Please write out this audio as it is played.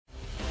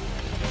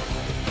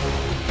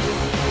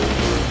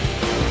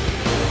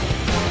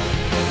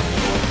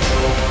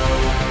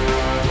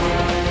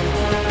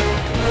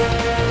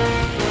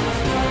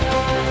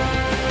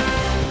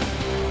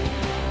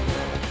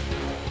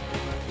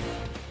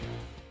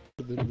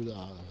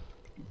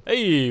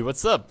Hey,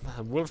 what's up?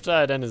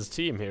 Wolftide and his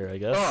team here, I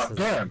guess. Oh,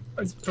 damn.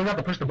 I forgot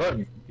to push the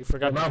button. You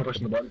forgot now to I'm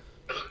pushing the button.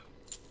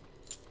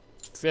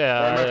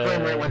 Yeah, my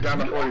frame rate went down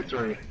to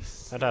 43.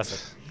 Fantastic.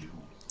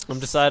 I'm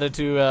decided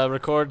to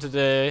record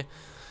today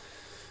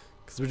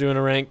because we're doing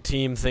a ranked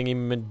team thingy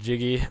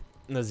majiggy.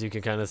 As you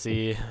can kind of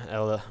see,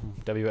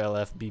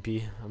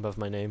 WLFBP above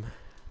my name.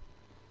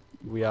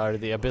 We are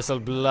the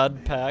Abyssal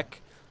Blood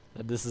Pack.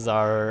 This is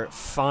our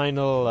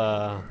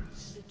final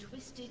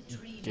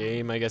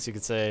game, I guess you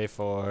could say,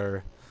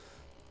 for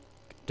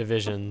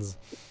divisions.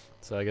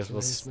 So I guess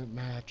we'll placement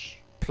match.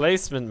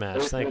 Placement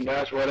match. Thank you.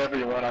 Match, whatever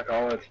you want to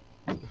call it.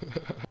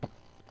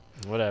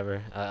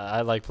 Whatever.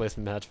 I like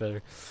placement match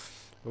better.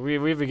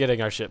 We've been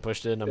getting our shit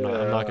pushed in. I'm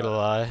not gonna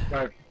lie.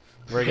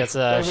 Where it gets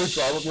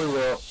probably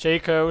will.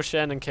 Shaco,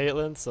 Shen, and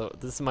Caitlyn. So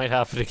this might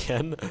happen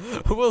again.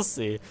 We'll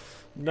see.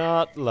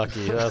 Not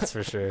lucky, that's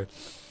for sure.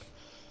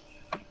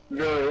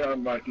 Very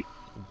unlucky.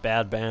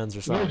 Bad bands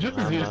or something. Just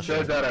as you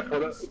said that, I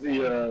put up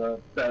the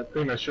that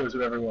thing that shows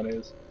who everyone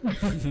is.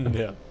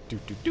 Yeah.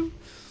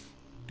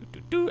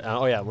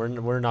 Oh yeah,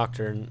 we're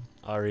Nocturne,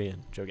 Ari,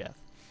 and Jogath.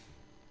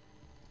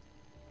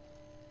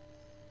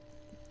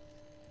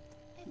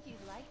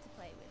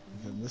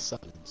 And this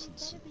silence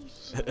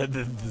ensues.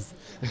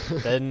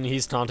 Then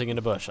he's taunting in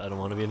a bush. I don't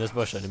want to be in this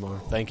bush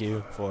anymore. Thank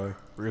you for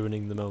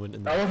ruining the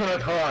moment. That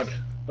wasn't a taunt.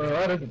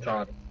 That is a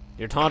taunt.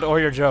 Your taunt or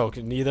your joke.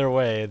 Neither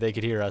way, they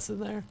could hear us in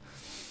there.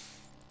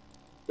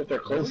 If they're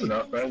close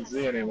enough, I didn't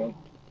see anyone.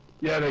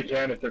 Yeah, they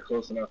can. If they're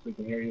close enough, they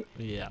can hear you.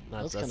 Yeah,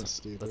 that's kind of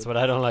stupid. That's what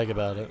I don't like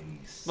about it.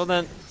 Well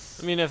then,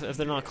 I mean, if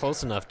they're not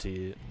close enough to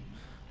you,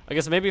 I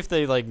guess maybe if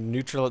they like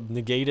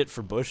negate it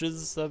for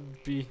bushes,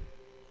 that'd be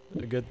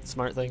a good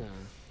smart thing. Yeah.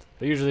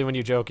 But usually when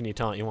you joke and you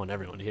taunt, you want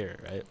everyone to hear it,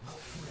 right?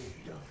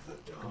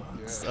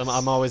 Yes.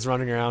 I'm always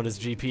running around as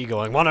GP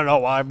going, "Wanna know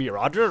why me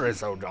Roger is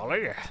so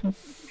jolly?"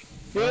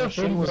 Yeah,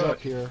 Shen was up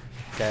here.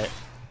 Okay.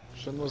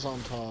 Shen was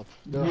on top.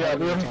 Yeah,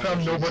 we haven't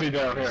found nobody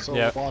down here. So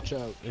watch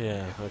out.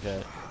 Yeah,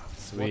 okay.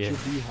 So watch your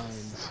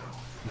behinds,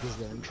 because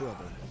they're in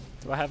trouble.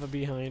 Do I have a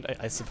behind?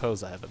 I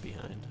suppose I have a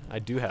behind. I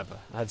do have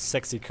I have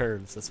sexy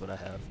curves, that's what I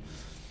have.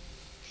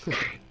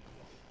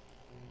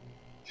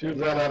 Shoot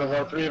that out of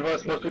all three of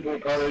us, most people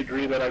would probably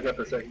agree that I got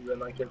the second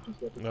and I kept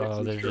just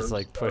Oh, they're just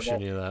like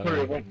pushing you that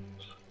way.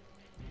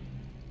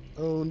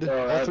 Owned.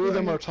 All three of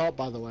them are top,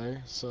 by the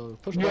way, so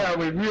push back. Yeah,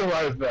 we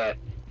realized that.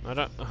 I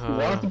don't. You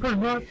want us to push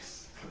back?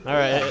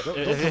 Alright,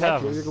 if you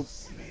have. You're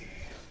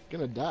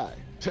gonna die.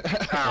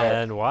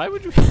 And why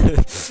would you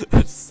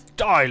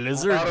die,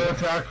 lizard? Auto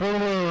attack for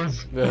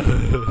lose.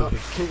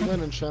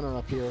 Caitlyn and Shen are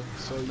up here,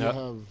 so you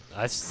have.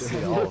 I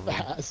see all of them.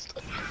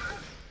 Fast.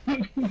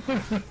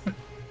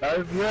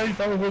 Yeah, you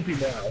probably will be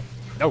now.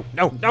 No,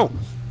 no, no!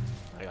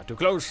 I got too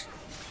close.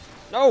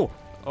 No!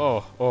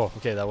 Oh,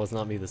 okay, that was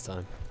not me this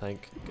time.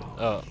 Thank God.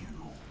 Oh.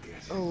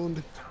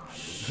 Owned.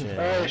 Shit.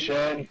 Hey,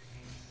 Shen.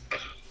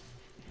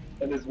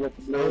 And his whip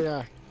blue. Oh,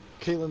 yeah.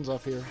 Caitlyn's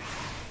up here.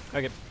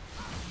 Okay.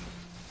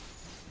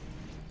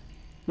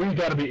 We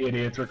gotta be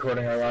idiots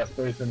recording our last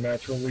placement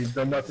match when we've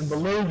done nothing but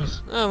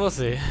lose. We'll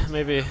see.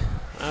 Maybe.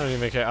 I don't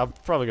even care. I'll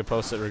probably gonna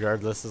post it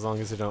regardless, as long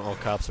as you don't all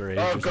cops are rage.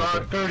 Oh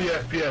god, 30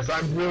 FPS.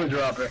 I'm really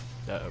dropping.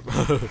 I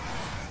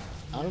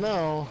don't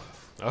know.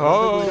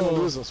 Oh! I think we're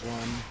gonna lose this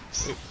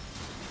one.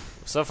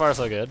 So far,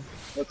 so good.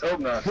 Let's hope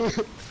not.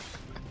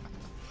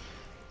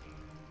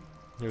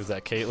 Who's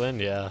that, Caitlyn?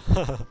 Yeah.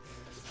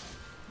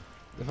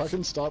 If I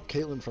can stop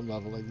Caitlyn from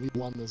leveling, we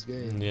won this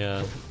game.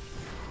 Yeah.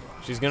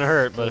 She's gonna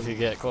hurt, but if you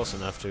get close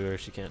enough to her,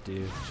 she can't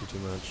do too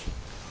much.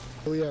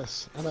 Oh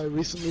yes, and I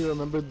recently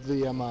remembered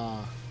the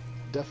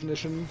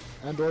definition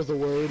and/or the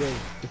word of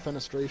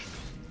defenestration.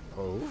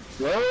 Oh.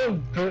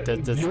 Well,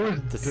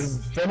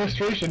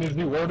 defenestration is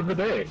the word of the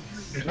day.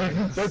 You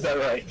said that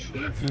right.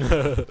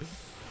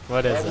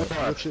 What is it?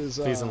 Which is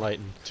please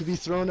enlighten. To be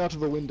thrown out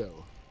of a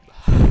window.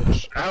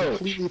 Which I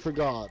completely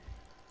forgot.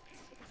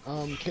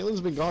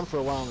 Caitlyn's been gone for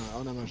a while now.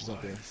 Oh no, she's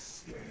up here.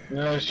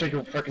 Yeah,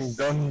 Shaco fucking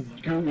done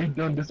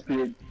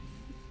disappeared.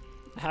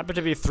 It happened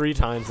to be 3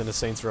 times in a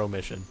Saints Row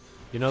mission.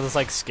 You know those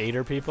like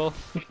skater people?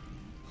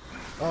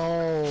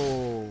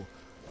 Oh,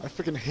 I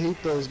freaking hate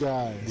those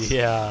guys.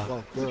 Yeah.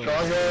 Well,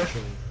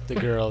 the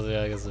girls,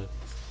 yeah, I guess.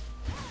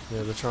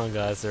 Yeah, the Tron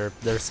guys.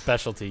 They're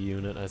specialty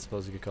unit, I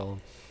suppose you could call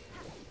them.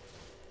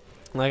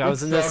 Like I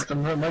was in this. I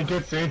might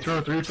get Saints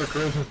Row 3 for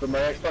Christmas, but my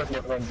Xbox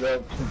might runs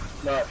out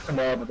not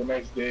tomorrow, but the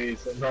next day,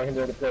 so I'm not gonna be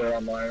able to play it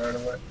online right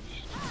away.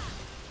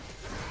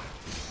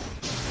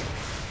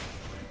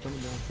 Coming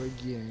down for a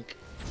yank.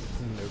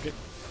 Okay.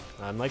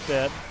 I'm like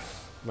that.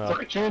 Well,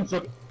 Took a chance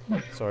of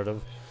sort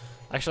of.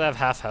 Actually, I have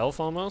half health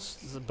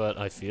almost, but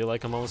I feel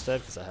like I'm almost dead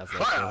because I have like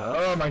no health.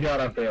 Oh my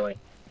god, I'm failing.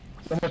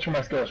 So much for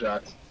my skill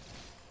shots.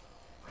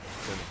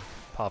 Gonna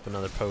pop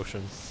another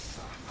potion.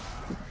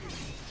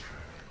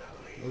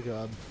 Oh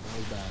god, that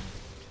was bad.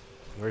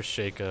 Where's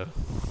Shaco?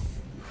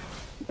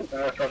 I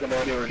have fucking no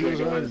idea where He was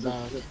Shaco running is.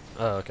 back,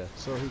 Oh, okay.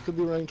 so he could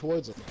be running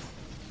towards it.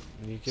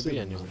 You could be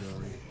anywhere.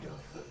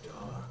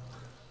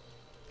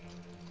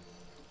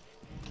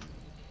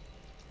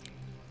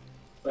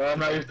 I'm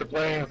not used to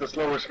playing with a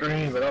slower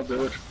screen, but I'll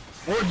do it.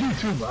 For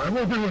YouTube, I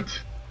will do it.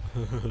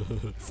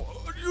 For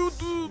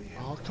YouTube.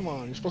 Oh, come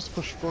on. You're supposed to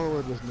push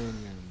forward with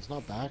minions,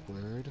 not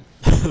backward.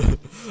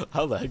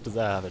 How the heck does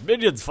that happen?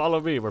 Minions, follow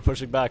me. We're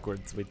pushing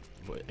backwards. Wait,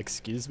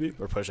 excuse me?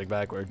 We're pushing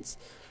backwards.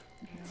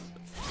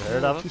 Fair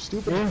enough. Too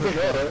stupid to push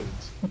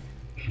backwards.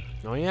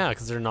 Oh yeah,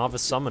 because they're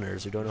novice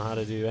summoners who don't know how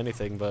to do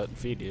anything but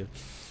feed you.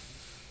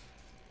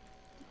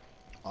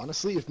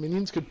 Honestly, if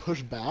minions could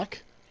push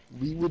back,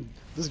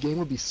 this game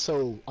would be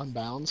so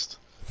unbalanced.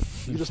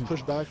 You just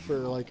push back for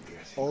like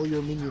all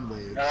your minion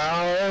waves.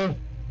 Ow!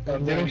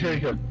 I'm getting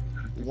shaken.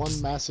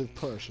 One massive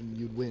push and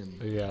you'd win.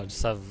 Yeah,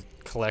 just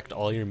collect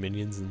all your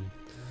minions and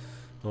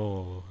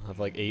have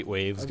like 8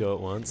 waves go at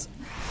once.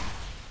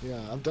 Yeah,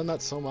 I've done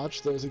that so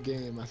much. There was a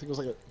game, I think it was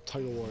like a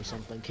Title War or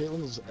something.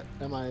 Caitlin's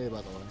MIA,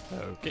 by the way.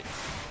 Okay.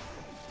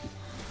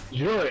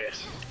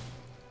 Joyous.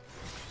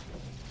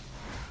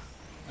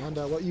 And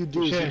what you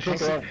do is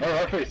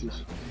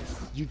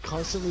you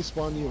constantly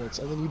spawn units,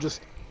 and then you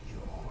just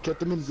get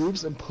them in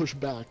groups and push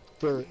back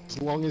for as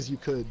long as you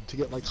could to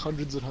get like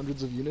hundreds and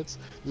hundreds of units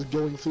just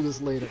going through this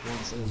lane at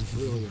once. It was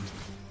brilliant.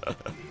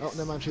 Oh,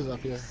 never mind, she's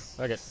up here.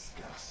 Okay.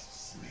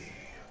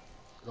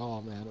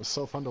 Oh man, it was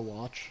so fun to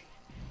watch.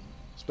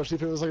 Especially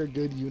if it was like a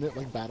good unit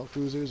like battle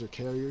cruisers or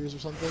carriers or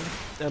something.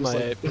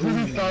 MIA. This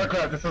isn't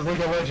StarCraft, this is League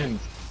of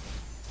Legends.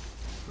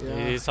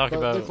 Yeah, He's talking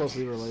but about... they're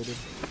closely related.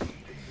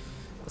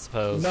 I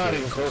suppose. Not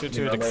even close to an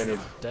related.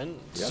 extent.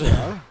 Yeah, they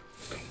are.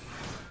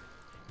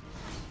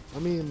 I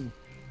mean,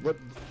 what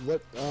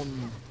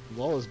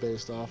WoW is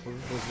based off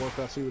of was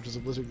Warcraft 3, which is a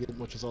Blizzard game,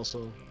 which is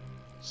also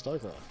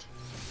StarCraft.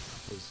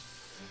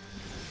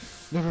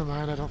 Never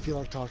mind, I don't feel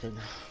like talking.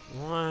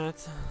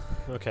 What?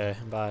 Okay,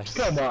 bye.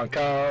 Come on,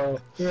 Carl.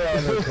 You're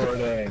on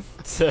recording.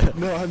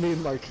 No, I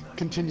mean like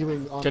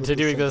continuing on.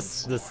 Continuing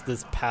with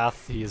this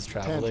path he is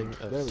traveling.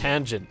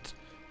 Tangent.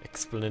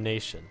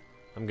 Explanation.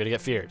 I'm gonna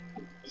get feared.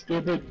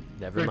 Stupid.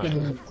 Never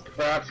mind.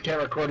 Perhaps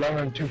can't record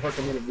longer than 2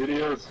 fucking minute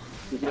videos.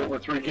 You get over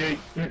 3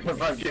 gigs,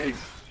 3.5 gigs.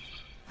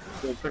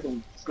 So it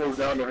freaking slows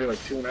down to like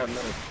 2.5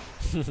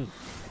 minutes.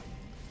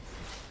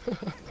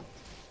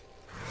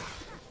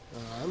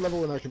 I love it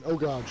when I can. Oh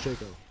god,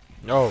 Shaco.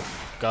 Oh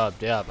god,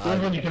 yeah.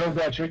 When you can oh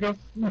god, Chico?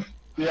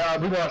 Yeah,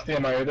 we lost the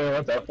MIA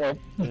there. That's our fault.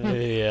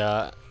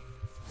 Yeah.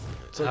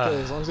 It's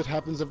okay, as long as it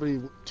happens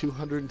every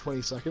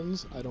 220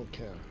 seconds, I don't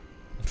care.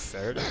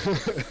 Fair enough.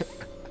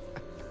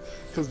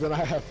 Because then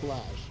I have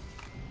flash.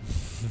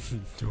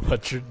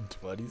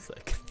 220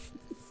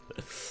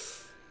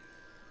 seconds.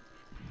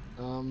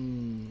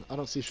 I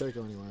don't see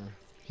Shaco anywhere.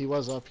 He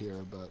was up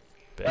here, but...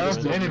 I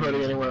don't see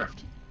anybody anywhere.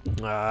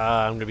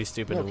 I'm gonna be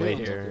stupid and wait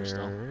Caitlin's up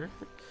here.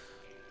 still.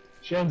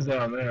 Shen's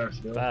down there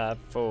still. 5,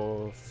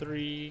 4,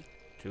 3,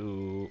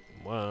 2,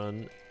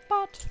 1.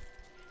 Bot.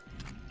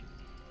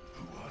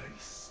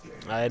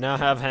 I now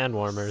have hand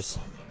warmers.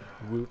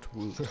 Woot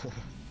woot.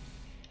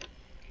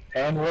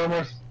 Hand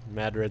warmers?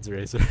 Mad Red's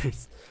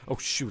razors. Oh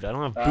shoot, I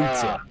don't have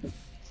boots yet.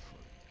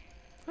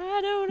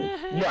 I don't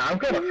have. Yeah, I'm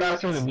kind of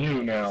faster than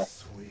you now.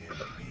 Let's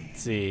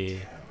see.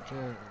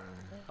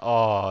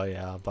 Oh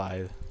yeah,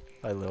 by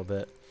a little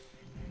bit.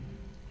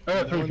 I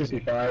got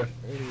 355.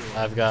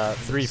 I've got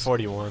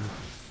 341.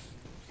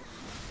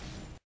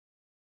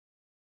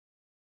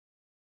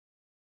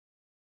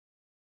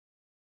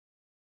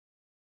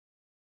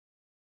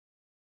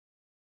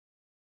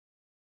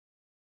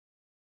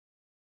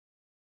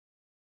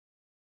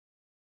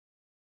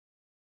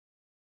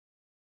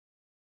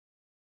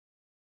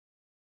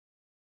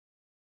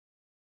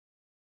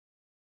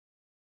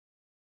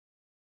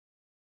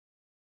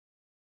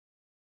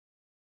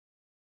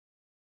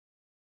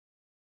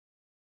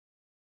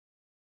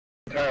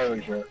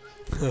 Entirely sure.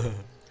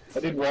 I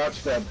did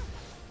watch that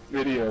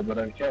video, but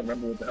I can't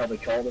remember what the hell they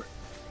called her.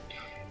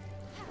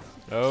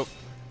 Oh,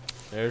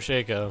 there's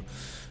Shaco.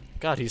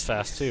 God, he's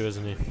fast too,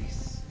 isn't he?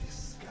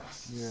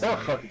 Yeah. Oh,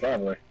 fuck,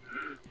 probably.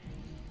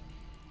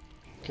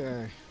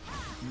 Okay.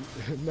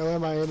 No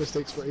MIA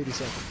mistakes for 80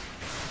 seconds.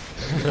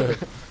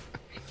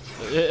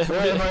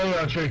 Where am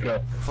I on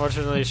Chico?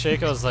 Fortunately,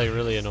 Shaco's like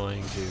really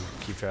annoying to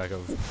keep track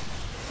of.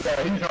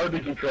 Yeah, he's hard to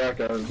keep track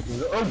of.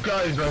 Oh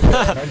god, he's right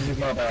there. He's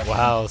not bad.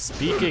 Wow,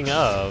 speaking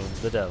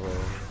of the devil.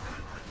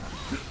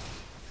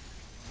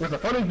 But the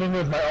funny thing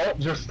is, my ult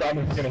just stopped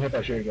me from getting hit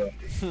by Shaco.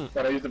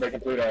 But I used it by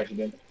complete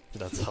accident.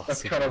 That's awesome.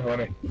 That's kind of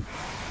funny.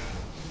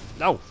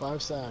 No!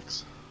 5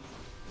 sacks.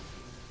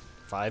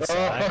 5 Oh,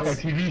 fuck, my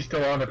sacks. TV's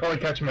still on. They're probably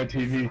catching my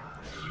TV.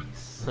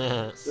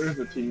 There's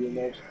the TV in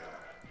there.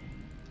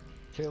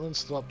 Caitlin's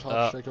still up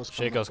top.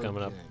 Shaco's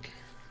coming up. Yank.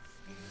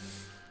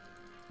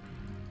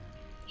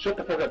 Shut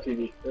the fuck up,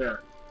 TV. Yeah.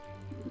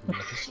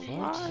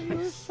 Why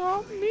you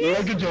so mean? You're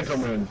like a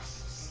gentleman.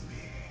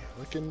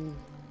 Licking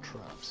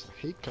traps. I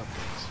hate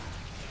cupcakes.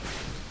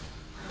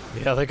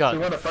 Yeah, they got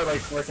You want to fight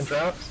like licking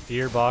traps?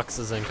 fear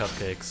boxes and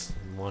cupcakes.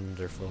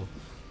 Wonderful.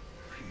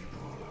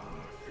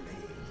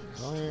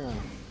 Oh yeah.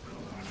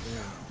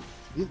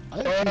 Yeah. I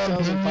have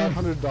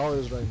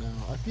 $2,500 right now.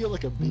 I feel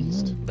like a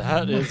beast.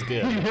 That is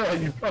good. Yeah,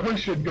 you probably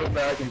should go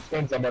back and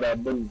spend some of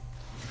that booze.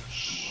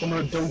 Shh. Some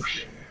of the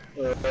douche.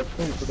 I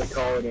think what they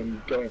call it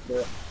in Killing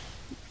Floor.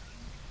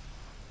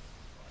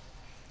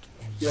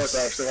 Yes,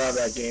 I actually have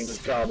that game.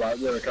 Just Kyle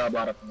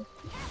bought it for me.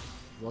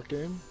 What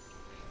game?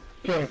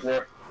 Killing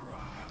Floor.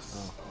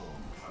 Oh.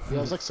 Yeah,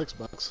 it was like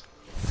 $6.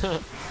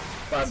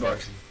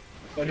 $5.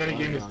 And then he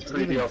gave me God, it's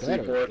 3 even DLC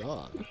better, for it.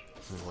 God.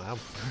 Wow.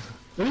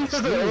 When he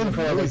says it own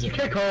for it, like, you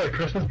can't call it a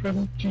Christmas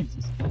present?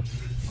 Jesus.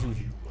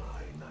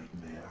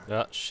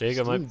 Yeah, Shaco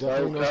Steam might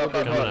definitely knows what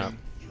they're coming doing. up.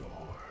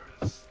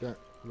 Yeah,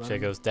 run.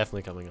 Shaco's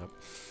definitely coming up.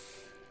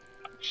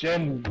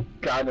 Shen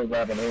got no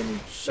grabbing him.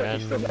 Shen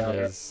He's still down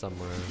there. is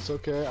somewhere. It's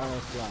okay, I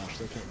have flash,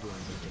 they can't do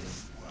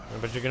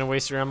anything But you're gonna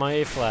waste your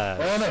MIA flash.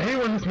 Man, I hate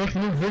when this makes a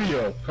new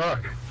video.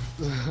 Fuck.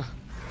 to me.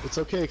 It's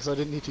okay, because I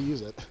didn't need to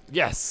use it.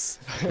 Yes!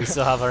 We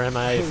still have our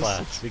MIA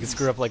flash. We can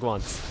screw up like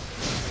once.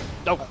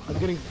 Nope. I'm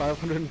getting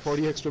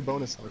 540 extra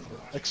bonus health.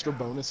 Extra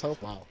bonus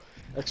health? Wow.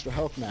 Extra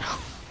health now.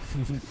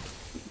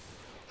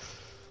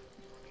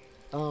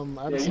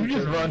 I Yeah, you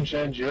just run,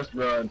 Shen, just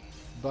run.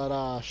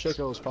 But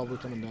Shaco's probably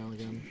coming down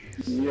again.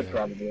 Yeah,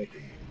 probably.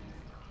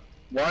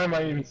 Why am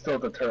I even still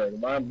at the turret?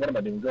 What am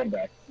I doing? Going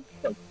back.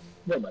 Like,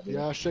 what am I doing?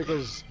 Yeah,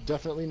 Shaco's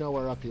definitely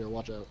nowhere up here,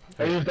 watch out.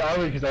 I used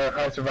Ali because I have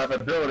high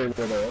survivability with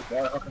it.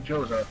 How come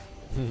Joe's up?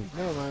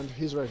 Never mind,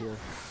 he's right here.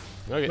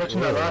 Okay.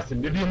 Mentioned that last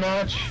Nibia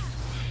match.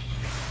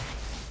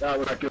 That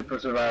was not good for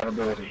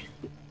survivability.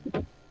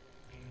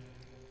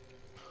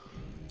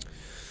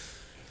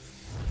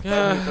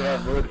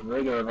 Yeah.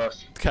 Regular of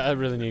us. I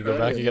really need to go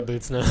back and get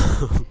boots now.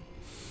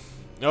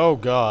 Oh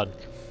god.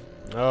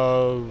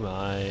 Oh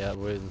my.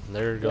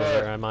 There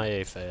goes our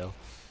MIA fail.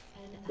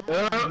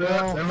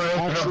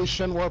 Actually,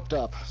 Shen warped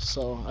up,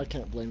 so I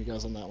can't blame you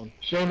guys on that one.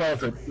 Shane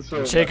altered.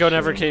 Shaco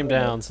never came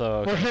down,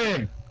 so. For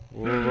him!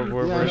 Yeah, I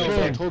We're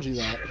know, I told you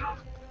that.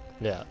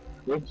 yeah.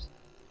 Whoops.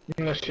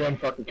 Even though Shen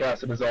fucking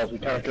casted his ult, we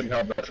kinda couldn't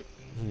help it.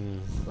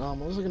 What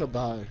was I gonna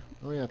buy?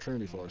 Oh yeah,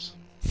 Trinity Force.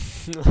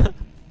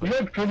 We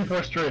had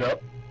 24 straight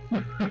up.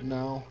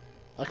 No.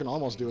 I can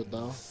almost do it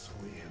though.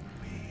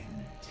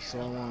 So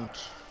I want...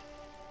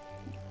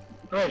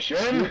 Alright,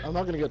 Shen! I'm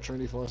not gonna get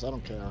Trinity Force, I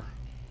don't care.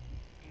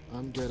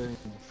 I'm getting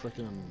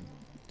frickin'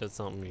 That's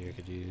something you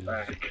could use.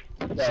 Back.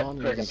 That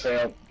frickin'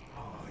 failed.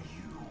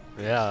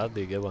 Yeah, that'd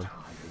be a good one.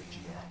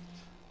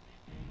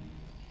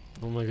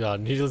 Oh my god,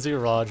 needlessly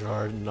Roger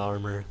hardened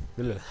armor.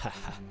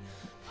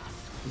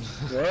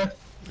 What?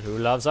 Who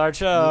loves our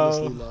show?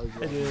 needlessly large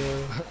I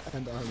do.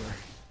 and armor.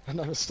 And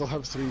I still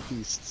have 3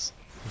 feasts.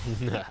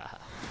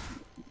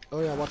 Oh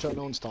yeah, watch out,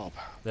 no one stop.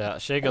 Yeah,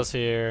 Shaco's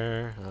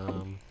here.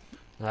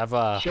 I have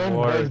a Shen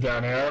ward was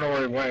down here, I don't know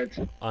where he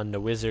went. on the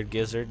Wizard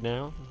Gizzard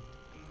now.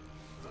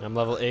 I'm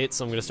level 8,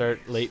 so I'm gonna start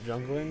late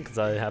jungling, because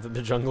I haven't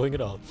been jungling at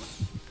all.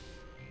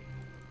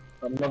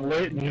 I'm level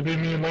 8 and you beat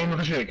me in lane with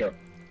a Shaco.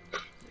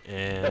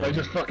 That I And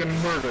just fucking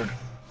murdered.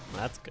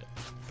 that's good.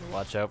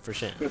 Watch out for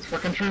Shen. It's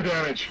fucking true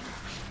damage.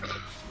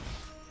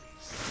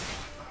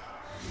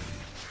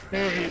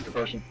 Hey, he's the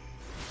person.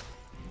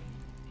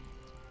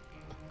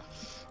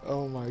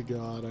 Oh my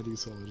god, I do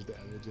so much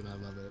damage and I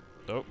love it.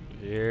 Oh,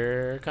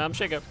 here comes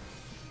Shaco.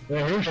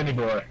 Yeah, here's Shenny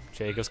boy.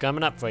 Shaco's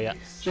coming up for ya.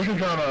 Shaco's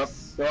gone up.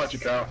 Watch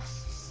it, Kyle.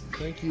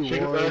 Thank you,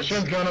 Shaco, Wards.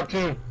 Shen's gone up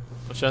too.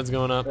 Shen's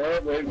going up.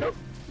 Oh, wait, nope.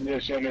 Yeah,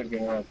 Shen is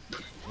going up.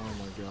 Oh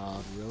my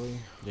god, really?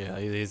 Yeah,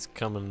 he's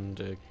coming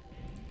to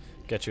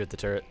get you at the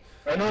turret.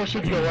 I know I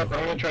should go up, but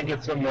I'm gonna try and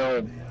get some,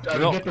 I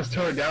No. get this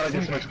turret down and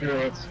get some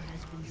experience.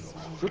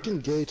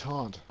 Frickin' gay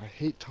taunt. I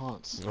hate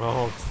taunts.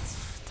 Oh,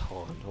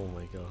 taunt. Oh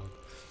my god.